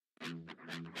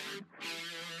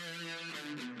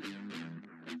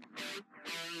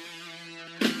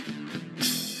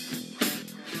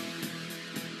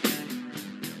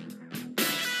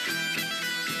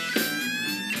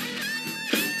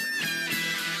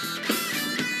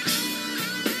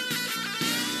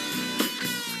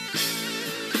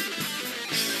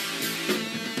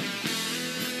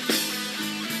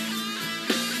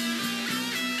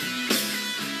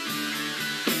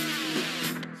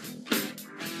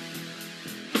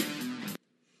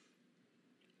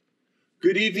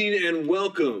Good evening and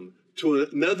welcome to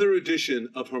another edition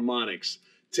of Harmonics.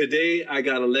 Today I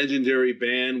got a legendary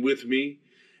band with me,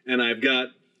 and I've got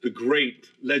the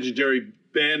great legendary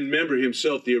band member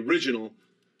himself, the original,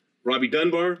 Robbie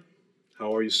Dunbar.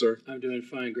 How are you, sir? I'm doing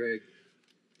fine, Greg.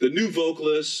 The new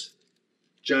vocalist,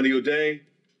 Johnny O'Day,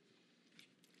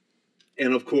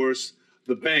 and of course,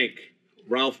 the bank,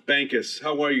 Ralph Beakus.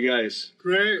 How are you guys?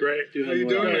 Great. Doing How you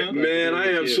well. doing, man? Man, I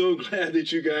am so glad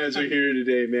that you guys are here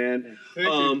today, man. Thank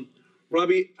you.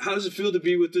 Robbie, how does it feel to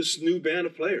be with this new band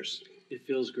of players? It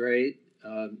feels great.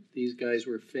 These guys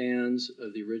were fans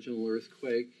of the original Earth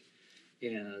Quake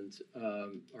and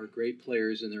are great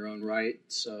players in their own right.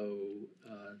 So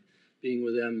being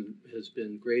with them has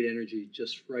been great energy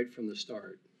just right from the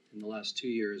start. In the last 2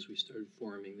 years, we started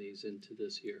forming these into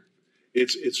this year.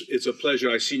 It's a pleasure.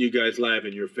 I've seen you guys live,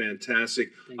 and you're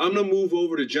fantastic. I'm going to move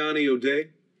over to Johnny O'Day,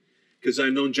 because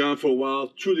I've known John for a while.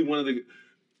 Truly one of the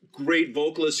great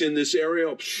vocalists in this area.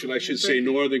 I should say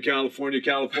Northern California.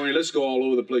 Let's go all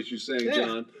over the place you sang,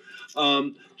 Yeah.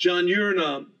 John. John,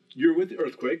 you're with the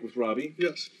Earth Quake with Robbie.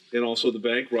 Yes. And also the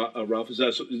bank. Ralph, is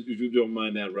that, if you don't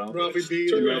mind that, Ralph? Ralphie B.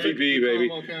 Ralphie B,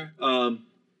 baby. Okay.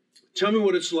 Tell me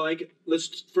what it's like.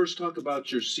 Let's first talk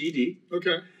about your CD.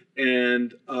 Okay.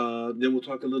 And then we'll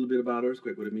talk a little bit about Earth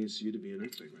Quake, what it means to you to be an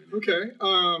Earth Quake right now.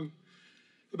 Okay.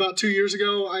 About 2 years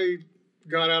ago, I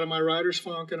got out of my writer's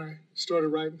funk and I started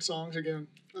writing songs again.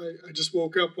 I just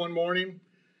woke up one morning.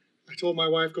 I told my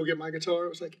wife, go get my guitar. It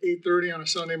was like 8:30 on a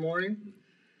Sunday morning.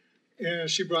 And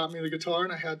she brought me the guitar,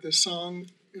 and I had this song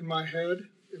in my head.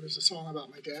 It was a song about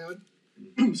my dad.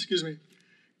 Excuse me.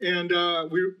 And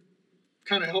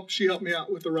she helped me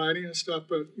out with the writing and stuff,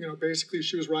 but, basically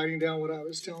she was writing down what I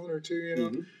was telling her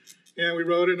to, And we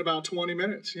wrote it in about 20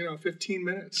 minutes, 15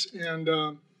 minutes. And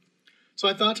so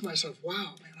I thought to myself,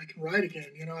 wow, man, I can write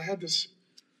again. I had this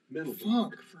Metal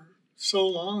funk for so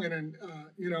long, and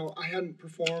I hadn't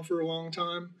performed for a long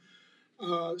time.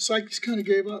 So I just kind of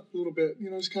gave up a little bit,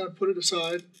 just kind of put it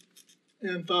aside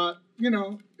and thought,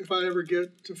 if I ever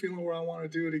get to feeling where I want to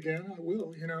do it again, I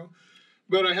will,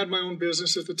 But I had my own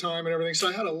business at the time and everything, so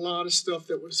I had a lot of stuff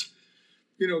that was,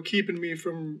 keeping me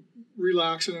from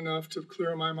relaxing enough to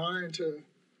clear my mind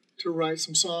to write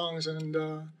some songs. And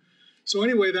so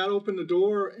anyway, that opened the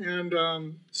door, and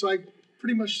so I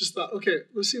pretty much just thought, okay,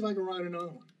 let's see if I can write another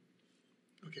one.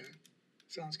 Okay,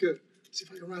 sounds good. Let's see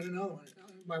if I can write another one.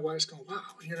 My wife's going,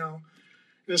 wow,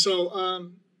 And so,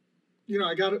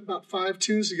 I got about 5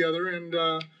 tunes together and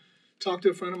talked to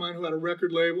a friend of mine who had a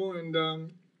record label, and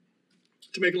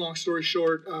to make a long story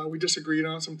short, we disagreed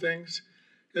on some things.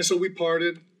 And so we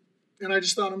parted, and I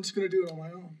just thought, I'm just going to do it on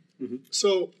my own. Mm-hmm.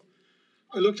 So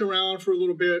I looked around for a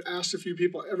little bit, asked a few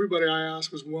people. Everybody I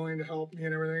asked was willing to help me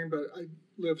and everything, but I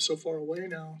live so far away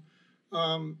now.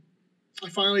 I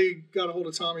finally got a hold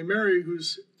of Tommy Mary,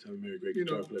 who's... Tommy Mary, great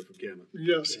guitar player from Gamma.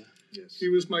 Yes. Yeah. Yes. He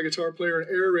was my guitar player in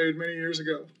Air Raid many years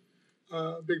ago.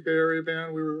 Big Bay Area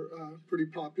band. We were pretty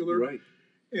popular. Right.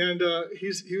 And he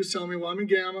was telling me, well, I'm in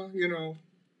Gamma,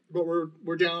 but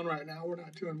we're down right now. We're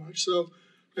not doing much. So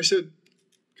I said,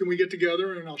 can we get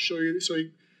together and I'll show you? So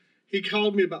he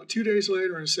called me about 2 days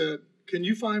later and said, can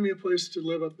you find me a place to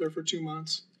live up there for 2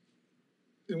 months?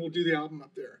 And we'll do the album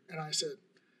up there. And I said,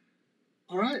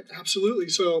 all right, absolutely.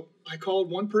 So I called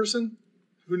one person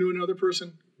who knew another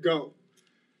person, go.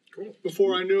 Cool.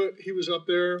 Before I knew it, he was up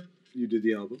there. You did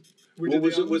the album.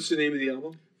 Album. What's the name of the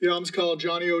album? The album's called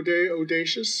Johnny O'Day,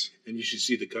 Audacious. And you should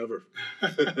see the cover.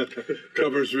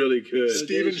 Cover's really good.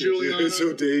 Stephen Giuliano. It's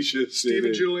audacious.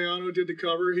 Stephen Giuliano did the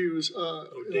cover. He was in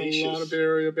a lot of Bay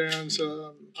Area bands.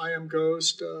 I Am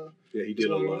Ghost. Yeah, he did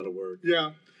a lot of work.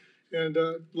 Yeah. And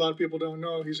a lot of people don't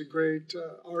know he's a great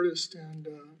artist and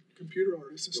computer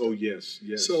artist and stuff. Oh, yes.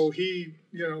 So he,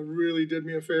 really did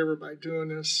me a favor by doing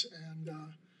this and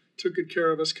took good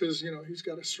care of us because, he's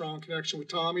got a strong connection with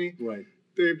Tommy. Right.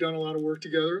 They've done a lot of work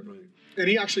together. Right. And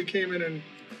he actually came in and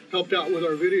helped out with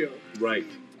our video. Right.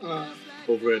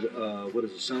 Over at, what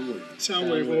is it, Soundwave?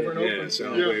 Soundwave over and over. Yeah,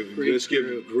 Soundwave. Yeah. Let's give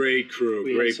a great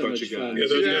crew, great so bunch of much fun. guys. Yeah,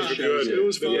 those guys are good. It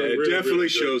was fun. Yeah, it Really, definitely really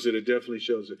shows it. It definitely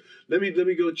shows it. Let me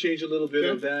go change a little bit Okay.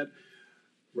 of that.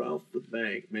 Ralph the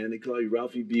Bank, man. They call you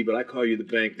Ralphie B, but I call you the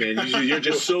Bank, man. You're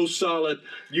just so solid.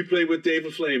 You played with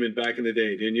David Flamin back in the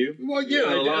day, didn't you? Well, yeah.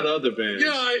 And a lot of other bands.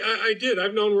 Yeah, I did.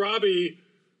 I've known Robbie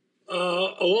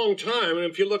a long time. And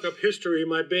if you look up history,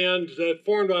 my band that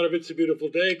formed out of It's a Beautiful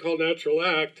Day called Natural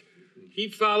Act,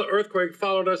 Earthquake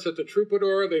followed us at the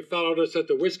Troubadour. They followed us at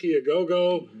the Whiskey A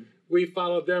Go-Go. Mm-hmm. We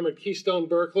followed them at Keystone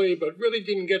Berkeley, but really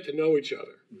didn't get to know each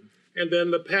other. Mm-hmm. And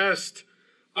then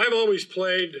I've always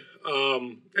played,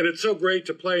 and it's so great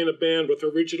to play in a band with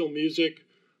original music.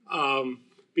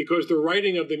 because the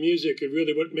writing of the music is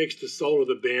really what makes the soul of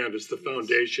the band. It's the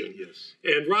foundation. Yes.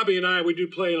 And Robbie and I, we do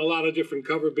play in a lot of different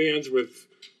cover bands with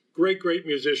great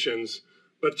musicians,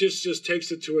 but just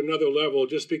takes it to another level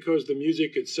just because the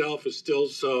music itself is still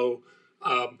so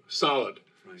solid.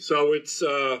 Right. So it's,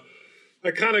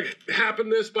 I kind of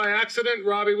happened this by accident.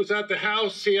 Robbie was at the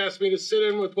house. He asked me to sit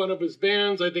in with one of his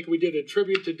bands. I think we did a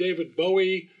tribute to David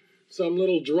Bowie, some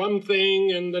little drum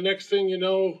thing, and the next thing you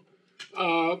know,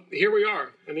 here we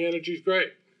are, and the energy's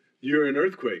great. You're an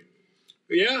Earthquake.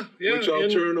 Yeah. Which I'll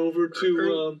turn over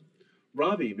to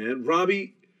Robbie, man.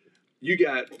 Robbie, you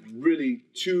got really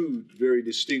two very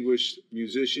distinguished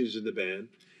musicians in the band.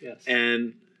 Yes.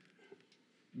 And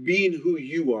being who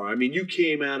you are, I mean, you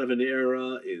came out of an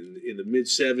era in the mid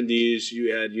 '70s.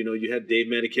 You had Dave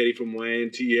Manichetti from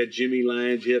Y&T, you had Jimmy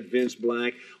Lyons, you had Vince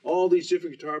Black, all these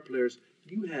different guitar players.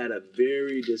 You had a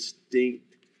very distinct.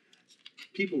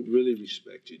 People really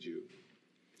respected you,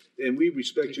 and we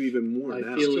respect you even more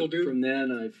now. I feel it from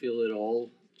then. I feel it all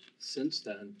since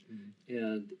then,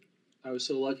 and I was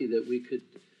so lucky that we could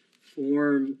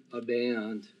form a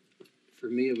band. For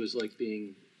me, it was like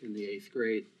being in the 8th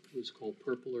grade. It was called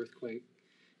Purple Earthquake,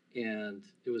 and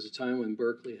it was a time when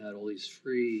Berkeley had all these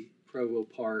free Provo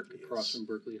Park across from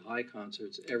Berkeley High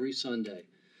concerts every Sunday,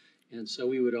 and so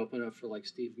we would open up for like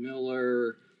Steve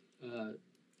Miller.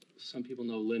 Some people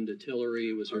know Linda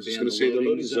Tillery was her band. I was just going to say the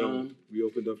Loading Zone. We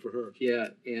opened up for her. Yeah,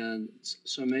 and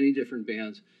so many different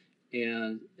bands.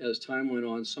 And as time went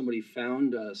on, somebody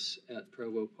found us at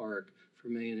Provo Park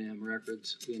from A&M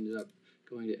Records. We ended up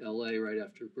going to LA right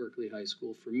after Berkeley High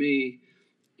School for me.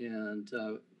 And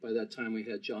by that time, we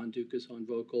had John Dukas on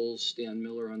vocals, Stan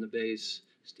Miller on the bass,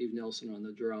 Steve Nelson on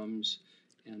the drums,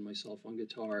 and myself on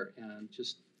guitar. And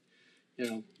just,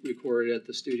 recorded at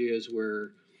the studios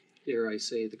where, dare I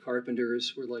say, the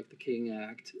Carpenters were like the king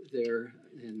act there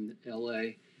in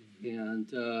LA. And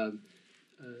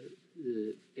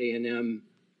the A&M,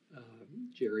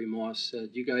 Jerry Moss said,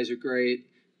 "You guys are great.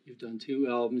 You've done 2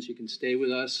 albums. You can stay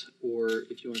with us, or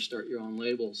if you want to start your own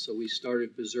label." So we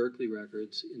started Berserkly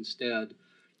Records instead.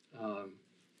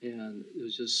 And it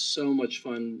was just so much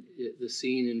fun. The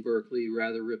scene in Berkeley,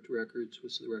 Rather Ripped Records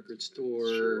was the record store.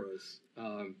 Sure was.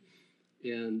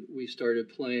 And we started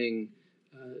playing.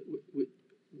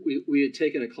 We had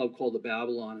taken a club called the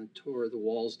Babylon and tore the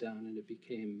walls down, and it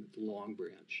became the Long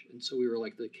Branch. And so we were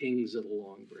like the kings of the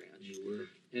Long Branch. You were.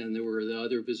 And there were the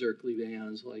other Berserkly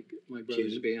bands, like my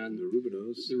brother's band, The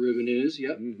Rubinoos. The Rubinoos,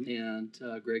 yep, Mm-hmm.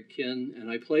 and Greg Kinn. And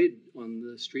I played on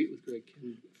the street with Greg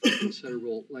Kinn for a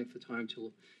considerable length of time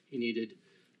till he needed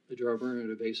a drummer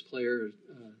and a bass player,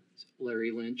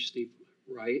 Larry Lynch, Steve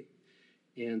Wright.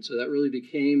 And so that really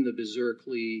became the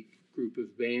Berserkly group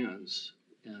of bands,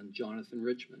 and Jonathan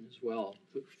Richman as well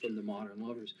from the Modern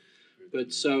Lovers.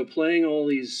 But so playing all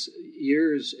these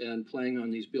years and playing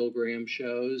on these Bill Graham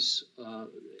shows,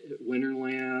 at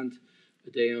Winterland, A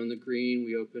Day on the Green,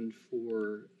 we opened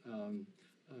for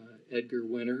Edgar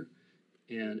Winter.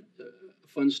 And a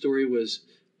fun story was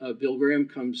Bill Graham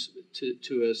comes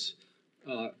to us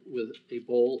with a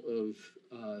bowl of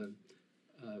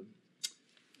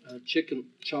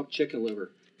chopped chicken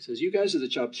liver. He says, "You guys are the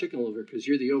chopped chicken liver because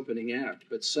you're the opening act,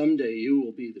 but someday you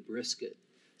will be the brisket.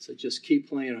 So just keep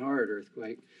playing hard,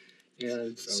 Earthquake."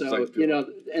 And so, like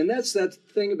and that's that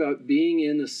thing about being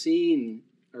in the scene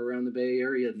around the Bay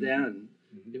Area then.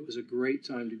 Mm-hmm. It was a great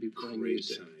time to be playing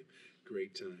music.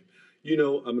 Great time.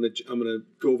 I'm gonna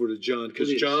go over to John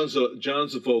because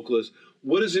John's a vocalist.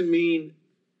 What does it mean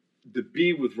to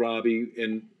be with Robbie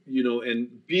and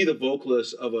be the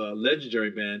vocalist of a legendary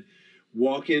band?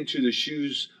 Walk into the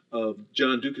shoes of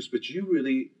John Dukas, but you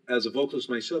really, as a vocalist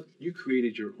myself, you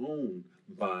created your own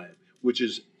vibe, which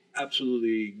is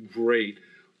absolutely great.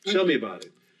 Tell me about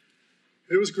it.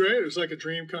 It was great. It was like a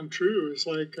dream come true. It's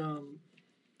like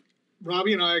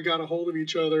Robbie and I got a hold of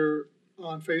each other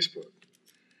on Facebook.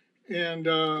 And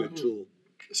good tool.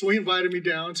 So he invited me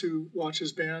down to watch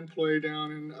his band play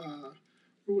down in,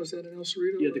 where was that, in El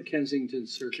Cerrito? Yeah, the Kensington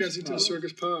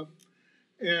Circus Pub.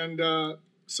 And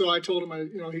so I told him,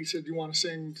 he said, "Do you want to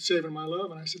sing Saving My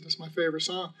Love?" And I said, "That's my favorite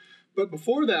song." But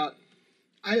before that,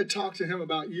 I had talked to him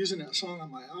about using that song on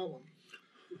my album.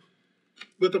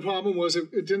 But the problem was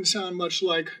it didn't sound much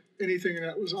like anything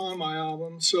that was on my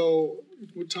album. So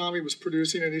when Tommy was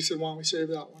producing it, he said, "Why don't we save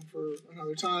that one for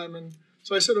another time?" And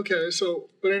so I said, okay.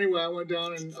 But anyway, I went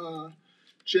down and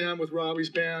jammed with Robbie's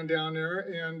band down there.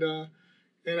 And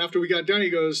after we got done, he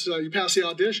goes, "You passed the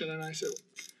audition." And I said,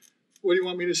 "What do you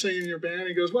want me to sing in your band?"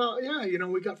 He goes, "Well, yeah,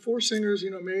 we got 4 singers,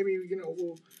 maybe,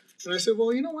 we'll." And I said,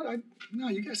 "Well, you know what? No,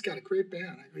 you guys got a great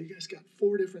band. You guys got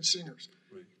 4 different singers."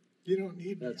 Right. You don't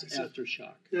need me. That's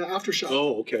Aftershock. Yeah, Aftershock.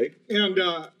 Oh, okay. And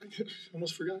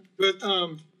almost forgot. But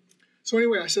so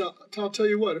anyway, I said, I'll tell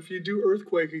you what, if you do Earth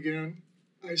Quake again,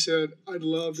 I said, I'd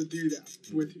love to do that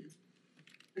with you.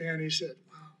 And he said,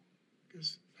 wow,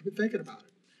 because I've been thinking about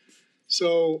it.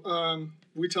 So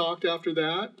we talked after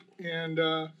that,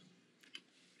 and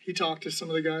he talked to some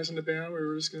of the guys in the band. We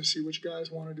were just going to see which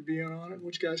guys wanted to be in on it,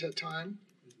 which guys had time.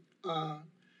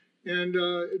 And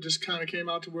it just kind of came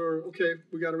out to where, okay,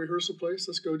 we got a rehearsal place,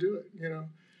 let's go do it, you know.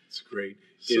 It's great.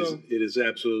 So, it is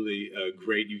absolutely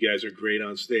great. You guys are great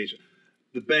on stage.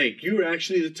 The Bank, you were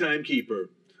actually the timekeeper.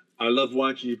 I love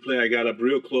watching you play. I got up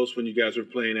real close when you guys were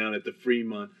playing out at the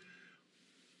Fremont.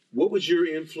 What was your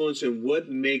influence and what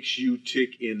makes you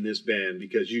tick in this band?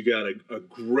 Because you got a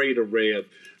great array of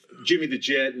Jimmy the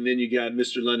Jet, and then you got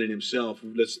Mr. London himself.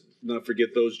 Let's not forget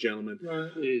those gentlemen.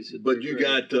 right. But you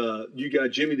got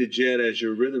Jimmy the Jet as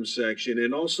your rhythm section,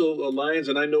 and also Lions.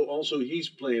 And I know also he's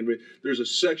playing. There's a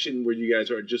section where you guys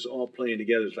are just all playing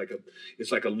together.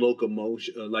 It's like a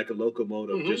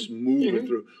locomotive, just moving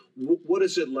through. What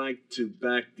is it like to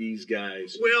back these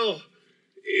guys? Well,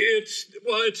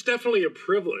 it's definitely a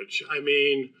privilege. I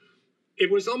mean, it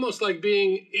was almost like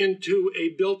being into a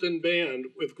built-in band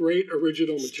with great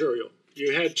original material.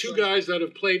 You had two guys that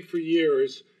have played for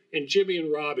years, and Jimmy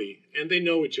and Robbie, and they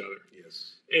know each other.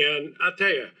 Yes. And I'll tell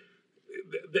you,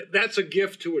 that's a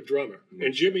gift to a drummer.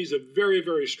 And Jimmy's a very,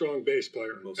 very strong bass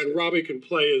player. And Robbie can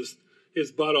play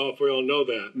his butt off. We all know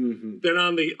that. Then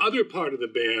on the other part of the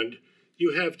band,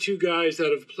 you have two guys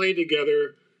that have played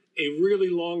together a really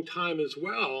long time as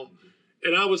well.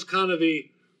 And I was kind of the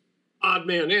odd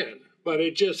man in. But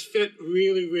it just fit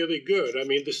really, really good. I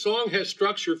mean, the song has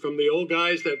structure from the old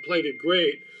guys that played it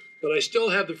great, but I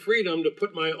still have the freedom to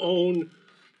put my own,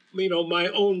 my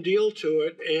own deal to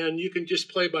it, and you can just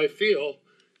play by feel.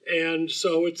 And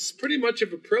so it's pretty much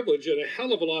of a privilege and a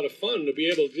hell of a lot of fun to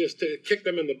be able just to kick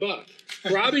them in the butt.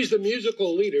 Robbie's the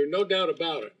musical leader, no doubt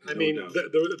about it. I mean,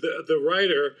 the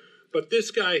writer, but this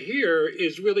guy here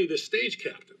is really the stage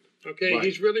captain, okay? Right.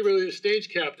 He's really, really the stage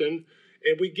captain,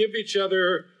 and we give each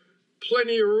other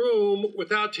plenty of room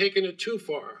without taking it too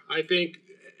far. I think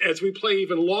as we play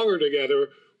even longer together,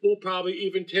 we'll probably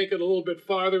even take it a little bit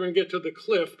farther and get to the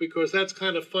cliff, because that's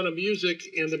kind of fun of music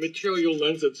and the material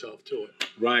lends itself to it.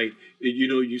 Right.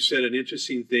 You said an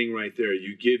interesting thing right there.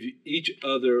 You give each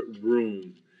other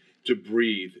room to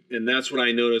breathe. And that's what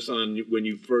I noticed when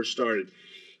you first started.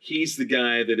 He's the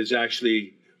guy that is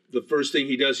actually, the first thing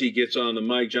he does, he gets on the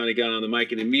mic. Johnny got on the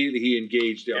mic, and immediately he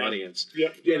engaged the audience. Yeah.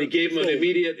 And he gave him an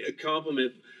immediate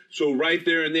compliment. So right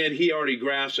there and then, he already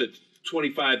grasped it.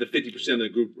 25 to 50% of the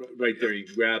group right there, he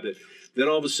grabbed it. Then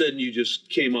all of a sudden, you just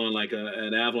came on like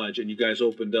an avalanche, and you guys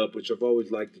opened up, which I've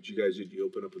always liked that you guys did. You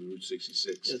open up with Route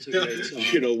 66. That's a great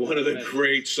song. One of the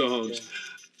great songs.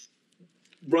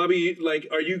 Yeah. Robbie,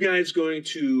 are you guys going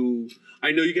to?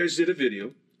 I know you guys did a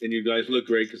video, and you guys look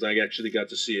great because I actually got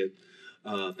to see it.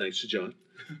 Thanks to John,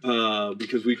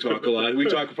 because we talk a lot. We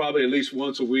talk probably at least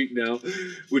once a week now,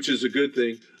 which is a good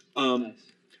thing. Nice.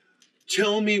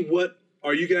 Tell me, what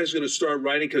are you guys going to start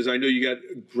writing? Because I know you got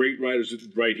great writers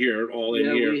right here, all in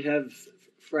here. Yeah, we have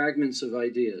fragments of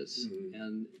ideas,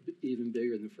 and even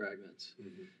bigger than fragments.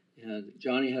 And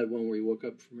Johnny had one where he woke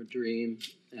up from a dream,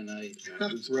 and I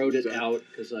wrote it out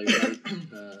because I write,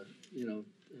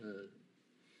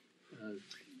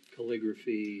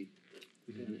 calligraphy.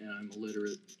 And I'm a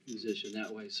literate musician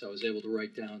that way, so I was able to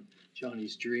write down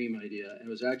Johnny's dream idea, and it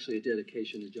was actually a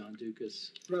dedication to John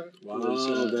Dukas. Right. Wow,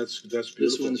 that's beautiful.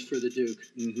 This one's for the Duke,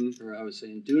 or I was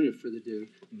saying doing it for the Duke,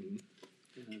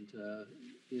 and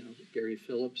Gary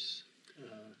Phillips,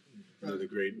 another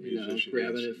great musician,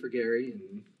 grabbing it for Gary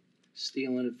and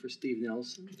stealing it for Steve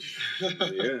Nelson.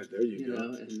 Yeah, there you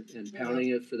go. And pounding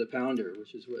it for the Pounder,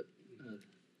 which is what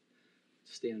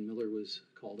Stan Miller was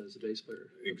called as the bass player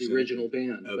of the original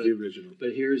band.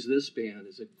 But here's this band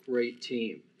is a great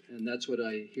team, and that's what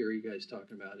I hear you guys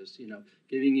talking about is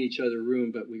giving each other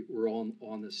room, but we're all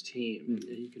on this team,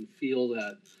 and you can feel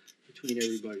that between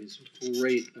everybody's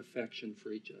great affection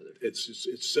for each other.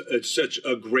 It's such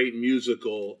a great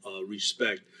musical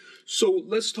respect. So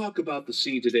let's talk about the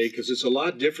scene today, because it's a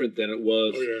lot different than it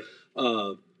was.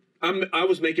 Oh, yeah. I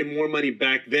was making more money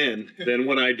back then than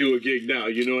when I do a gig now.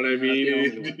 You know what I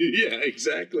mean? Yeah,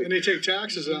 exactly. And they take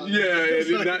taxes out. Yeah, and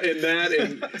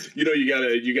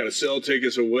you gotta sell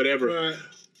tickets or whatever. Right.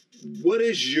 What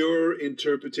is your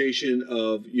interpretation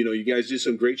of, you guys did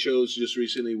some great shows just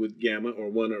recently with Gamma, or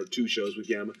one or two shows with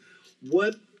Gamma.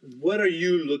 What are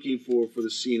you looking for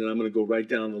the scene? And I'm going to go right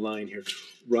down the line here.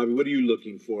 Robbie, what are you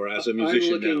looking for as a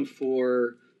musician now? I'm looking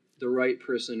for the right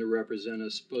person to represent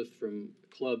us, both from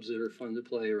clubs that are fun to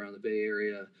play around the Bay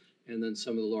Area, and then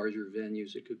some of the larger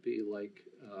venues. It could be like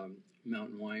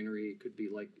Mountain Winery, it could be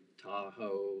like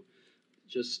Tahoe,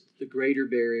 just the greater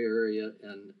Bay Area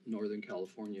and Northern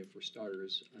California for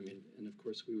starters. I mean, and of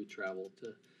course we would travel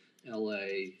to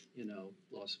LA,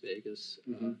 Las Vegas,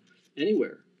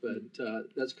 anywhere. But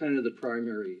that's kind of the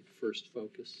primary first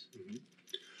focus.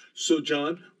 So,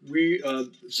 John, we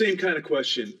same kind of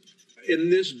question.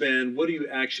 In this band, what are you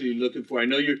actually looking for? I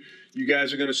know you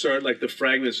guys are going to start like the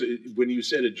fragments. When you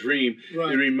said a dream,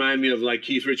 Right. it reminded me of like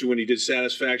Keith Richards when he did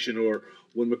Satisfaction, or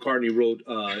when McCartney wrote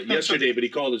Yesterday, but he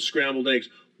called it Scrambled Eggs.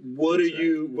 What are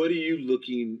you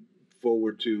looking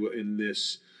forward to in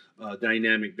this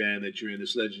dynamic band that you're in,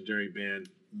 this legendary band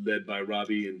led by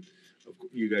Robbie, and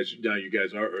you guys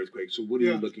are Earth Quake. So what are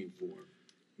you looking for?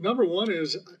 Number one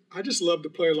is I just love to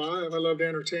play live. I love to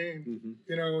entertain,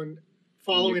 and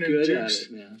following You're in good Duke's.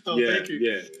 at it, man. Oh, Yeah, thank you.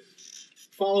 yeah.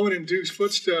 Following in Duke's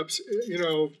footsteps,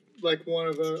 like one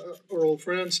of our old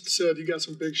friends said, you got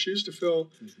some big shoes to fill.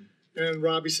 And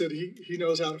Robbie said he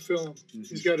knows how to fill them.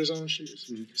 He's got his own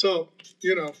shoes. So,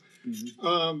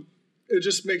 it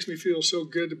just makes me feel so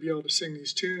good to be able to sing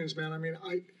these tunes, man. I mean,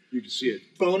 You can see it.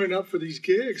 boning up for these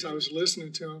gigs, I was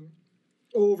listening to them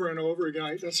over and over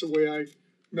again. That's the way I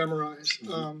memorize. You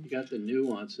got the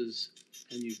nuances,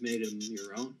 and you've made them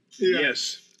your own. Yeah.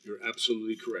 Yes, you're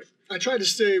absolutely correct. I tried to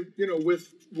stay,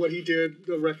 with what he did,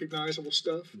 the recognizable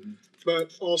stuff,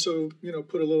 but also,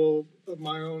 put a little of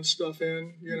my own stuff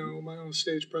in, my own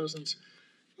stage presence.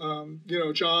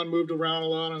 John moved around a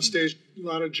lot on stage, a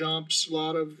lot of jumps, a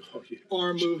lot of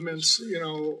arm movements,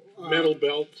 Metal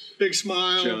belts. big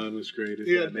smile. John was great at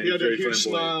He that, had, man. he had Very a huge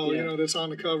flamboyant. smile, that's on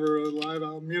the cover of the live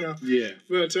album, Yeah.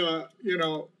 But,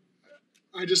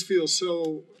 I just feel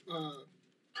so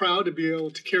proud to be able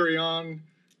to carry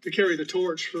the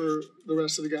torch for the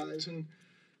rest of the guys, and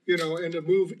to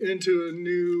move into a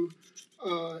new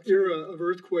era of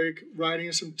Earth Quake,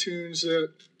 writing some tunes that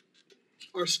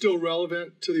are still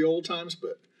relevant to the old times,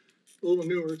 but a little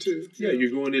newer too. Yeah, you're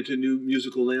going into new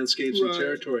musical landscapes and Right.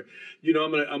 territory.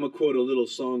 I'm gonna quote a little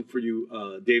song for you,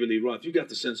 David Lee Roth. You got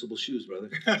the sensible shoes, brother.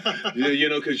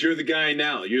 Because you're the guy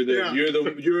now. You're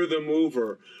the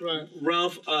mover. Right.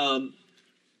 Ralph,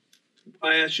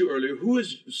 I asked you earlier, who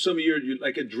is some of you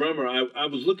like a drummer? I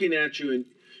was looking at you, and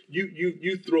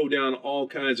you throw down all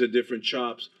kinds of different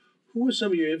chops. Who was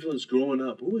some of your influence growing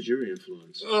up? Who was your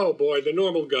influence? Oh boy, the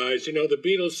normal guys. The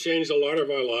Beatles changed a lot of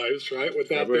our lives, right?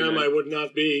 Without Very them, nice. I would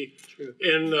not be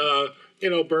in,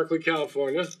 Berkeley,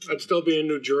 California. I'd still be in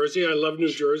New Jersey. I love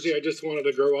New Jersey. I just wanted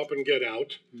to grow up and get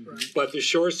out. Right. But the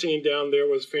shore scene down there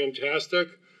was fantastic.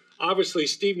 Obviously,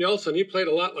 Steve Nelson, he played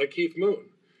a lot like Keith Moon.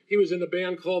 He was in a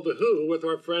band called The Who with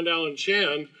our friend Alan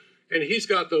Chan, and he's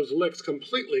got those licks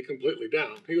completely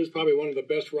down. He was probably one of the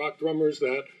best rock drummers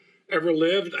that ever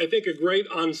lived. I think a great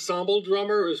ensemble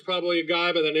drummer is probably a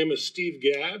guy by the name of Steve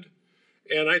Gadd.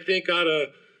 And I think out of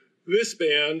this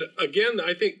band, again,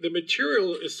 I think the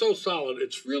material is so solid,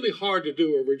 it's really hard to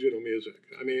do original music.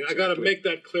 I mean, I got to make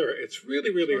that clear. It's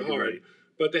really hard. Right.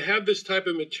 But to have this type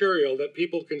of material that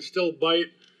people can still bite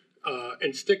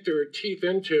and stick their teeth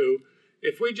into,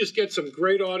 if we just get some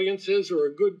great audiences or a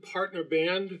good partner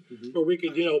band where we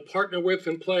could, partner with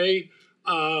and play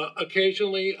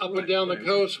occasionally up and down the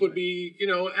coast would be,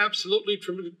 absolutely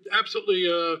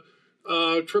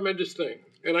tremendous thing.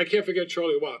 And I can't forget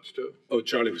Charlie Watts too. Oh,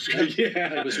 Charlie was good.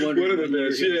 Yeah, I was wondering one of the when you were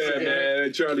best. gonna Yeah, say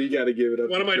man. Charlie, you got to give it up.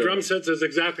 One to of my Charlie. drum sets is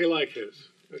exactly like his.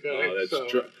 Okay, Oh,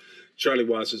 that's Charlie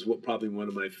Watts is probably one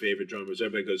of my favorite drummers.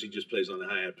 Everybody goes, he just plays on the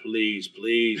hi-hat. Please.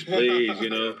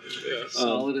 Yeah.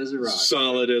 Solid as a rock.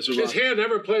 Solid as a rock. His hand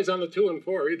never plays on the 2 and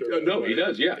 4 either. No, he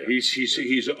does. Yeah,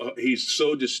 he's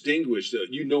so distinguished.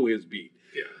 His beat.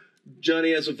 Yeah.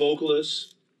 Johnny, as a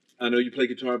vocalist, I know you play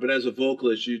guitar, but as a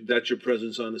vocalist, that's your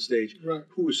presence on the stage. Right.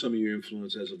 Who was some of your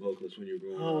influence as a vocalist when you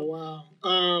were growing up?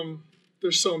 Oh wow.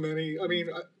 There's so many. I mean,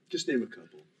 Just name a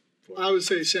couple. I would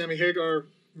say Sammy Hagar.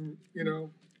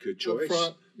 Good Up choice.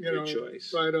 front. Good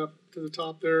choice. Right up to the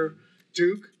top there.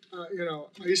 Duke. I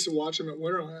used to watch him at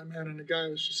Winterland, man, and the guy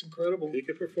was just incredible. He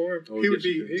could perform. Oh, He would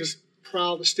yes, be just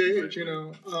proud of the stage, Right.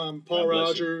 Paul God bless him.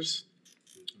 Rogers,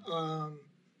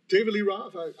 David Lee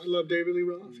Roth. I love David Lee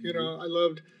Roth. I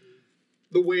loved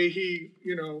the way he,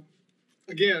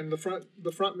 again, the front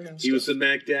man stuff. He was the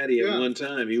Mac Daddy at Yeah. one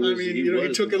time. He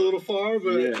took it a little far,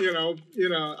 but Yeah.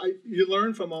 you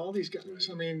learn from all these guys.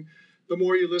 I mean, the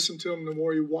more you listen to them, the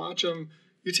more you watch them,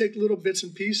 you take little bits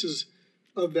and pieces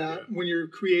of that when you're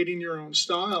creating your own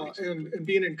style and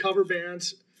being in cover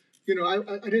bands.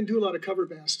 I didn't do a lot of cover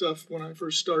band stuff when I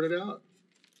first started out,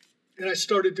 and I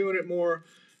started doing it more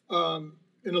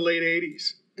in the late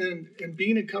 80s. And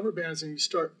being in cover bands and you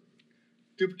start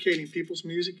duplicating people's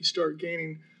music, you start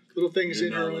gaining little things Your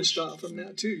in your own knowledge. stuff and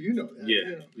that too. You know that. Yeah,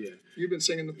 You know. yeah. You've been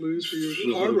singing the blues for years. For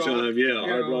a Hard long rock. time, yeah, you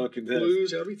hard know, rock and that.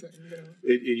 blues, everything. You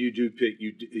know. You do pick.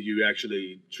 You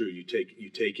actually true. You take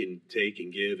and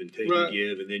give and take Right. and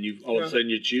give, and then you all of a Yeah.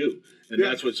 sudden it's you, and Yeah.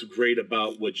 that's what's great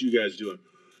about what you guys doing,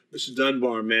 Mr.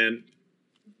 Dunbar, man.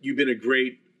 You've been a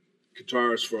great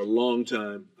guitarist for a long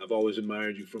time. I've always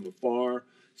admired you from afar,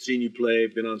 seen you play,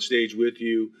 been on stage with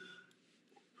you.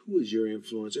 Who was your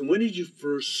influence, and when did you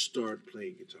first start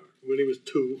playing guitar? When he was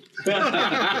 2. No,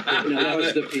 that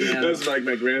was the piano. That's like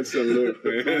my grandson Luke.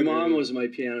 Man. My mom was my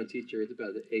piano teacher at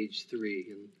about age 3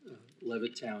 in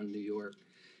Levittown, New York,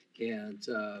 and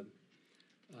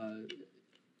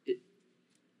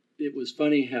it was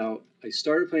funny how I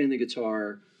started playing the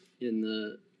guitar in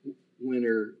the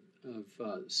winter of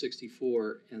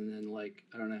 '64, and then like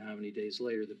I don't know how many days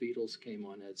later, the Beatles came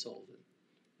on Ed Sullivan,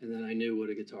 and then I knew what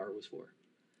a guitar was for.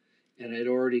 And I'd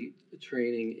already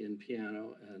training in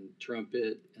piano and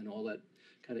trumpet and all that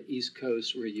kind of East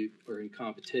Coast where you are in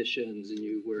competitions and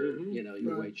you wear, you know,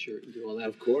 your white shirt and do all that.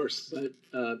 Of course. But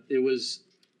it was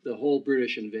the whole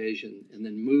British invasion and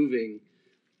then moving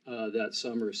that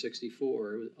summer of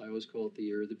 '64. I always call it the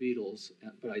year of the Beatles.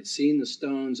 But I'd seen the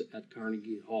Stones at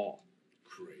Carnegie Hall.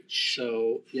 Great.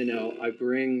 So, you know, I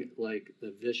bring like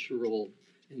the visceral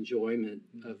enjoyment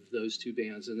of those two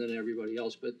bands and then everybody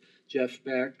else. But Jeff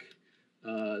Beck,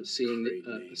 seeing Great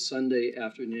name. Sunday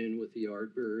afternoon with the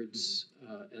Yardbirds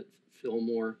at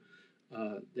Fillmore.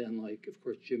 Then, like, of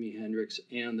course, Jimi Hendrix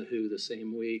and The Who the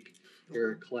same week.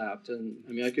 Eric Clapton.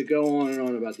 I mean, I could go on and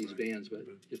on about these bands, but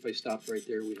if I stopped right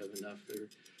there, we'd have enough. They're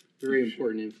very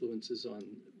important influences on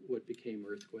what became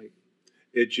Earth Quake.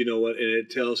 It, you know what, and it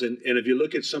tells, and if you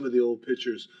look at some of the old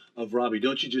pictures of Robbie,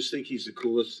 don't you just think he's the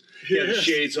coolest? He had the Yes.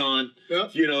 shades on,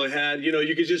 Yep. you know,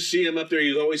 you could just see him up there.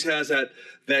 He always has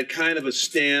that kind of a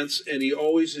stance, and he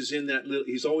always is in that little,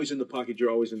 he's always in the pocket. You're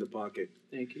always in the pocket.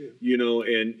 Thank you. You know,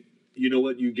 and you know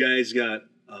what, you guys got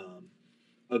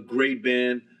a great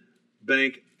band.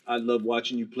 Bank, I love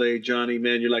watching you play. Johnny,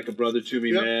 man, you're like a brother to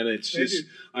me, Yep. man. It's Thank just, you.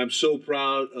 I'm so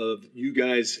proud of you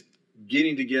guys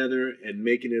getting together and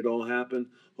making it all happen.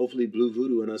 Hopefully Blue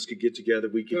Voodoo and us could get together.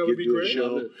 We could That would get be do a great.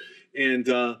 show. Love it. And,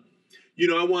 you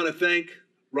know, I want to thank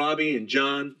Robbie and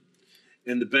John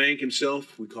and the Bank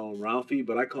himself. We call him Ralphie,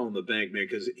 but I call him the Bank, man,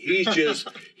 because he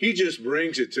just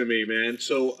brings it to me, man.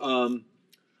 So I'm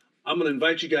going to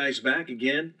invite you guys back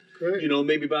again. Great. You know,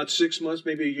 maybe about 6 months,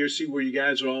 maybe a year, see where you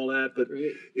guys are all at. But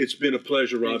Great. it's been a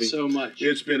pleasure, Robbie. Thanks so much.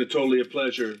 It's been totally a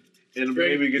pleasure. And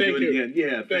Great. maybe we can do Thank it you. again.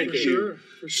 Yeah, thank For you. sure.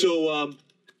 For sure. So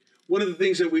one of the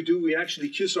things that we do, we actually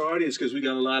kiss our audience because we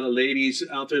got a lot of ladies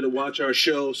out there to watch our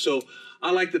show. So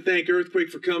I'd like to thank Earth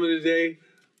Quake for coming today.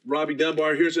 Robbie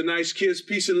Dunbar, here's a nice kiss.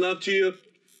 Peace and love to you.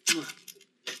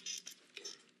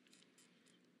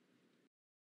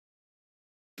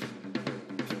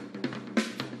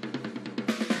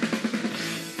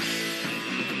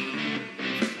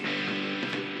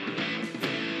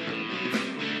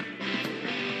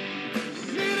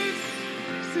 Minutes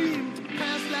seem to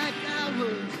pass like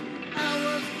hours,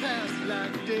 hours pass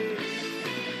like days.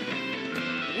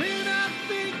 When I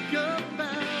think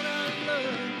about our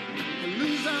love, I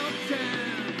lose all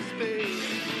time and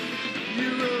space.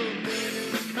 You're a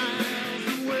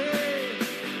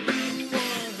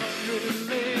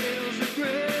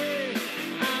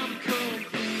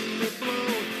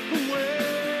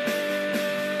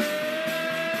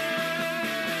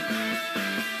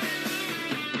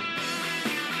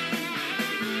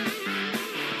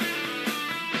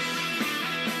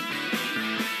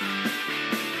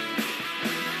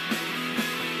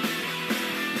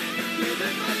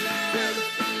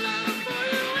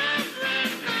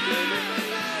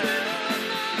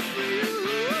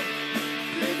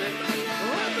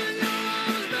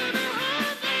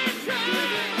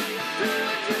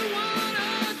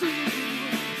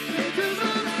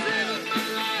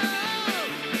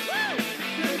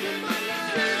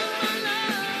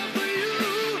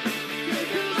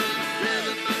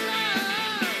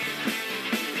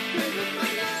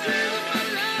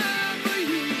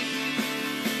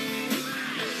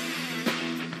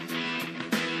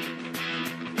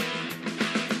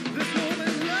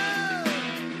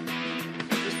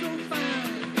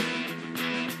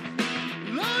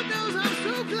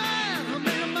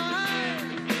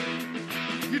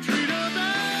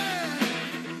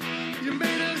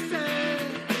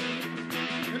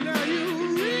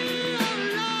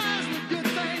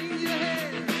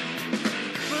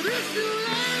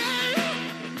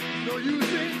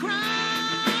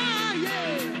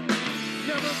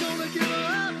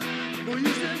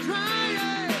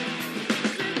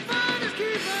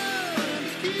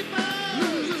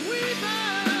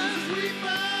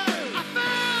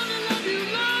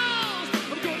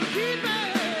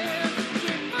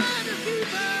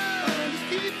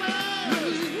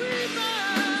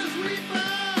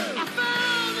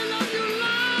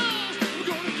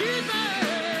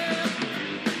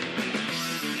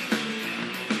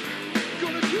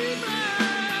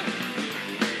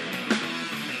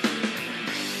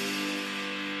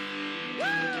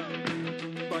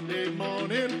Monday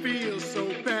morning feels so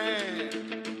bad.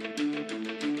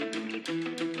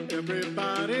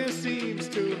 Everybody seems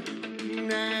to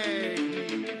nag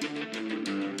me.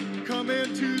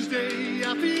 Coming Tuesday,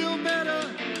 I feel better.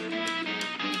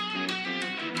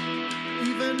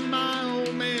 Even my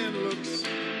old man looks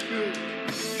good.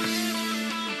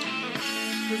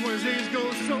 'Cause Wednesdays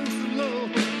go so slow.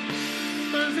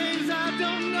 Thursdays I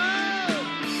don't know.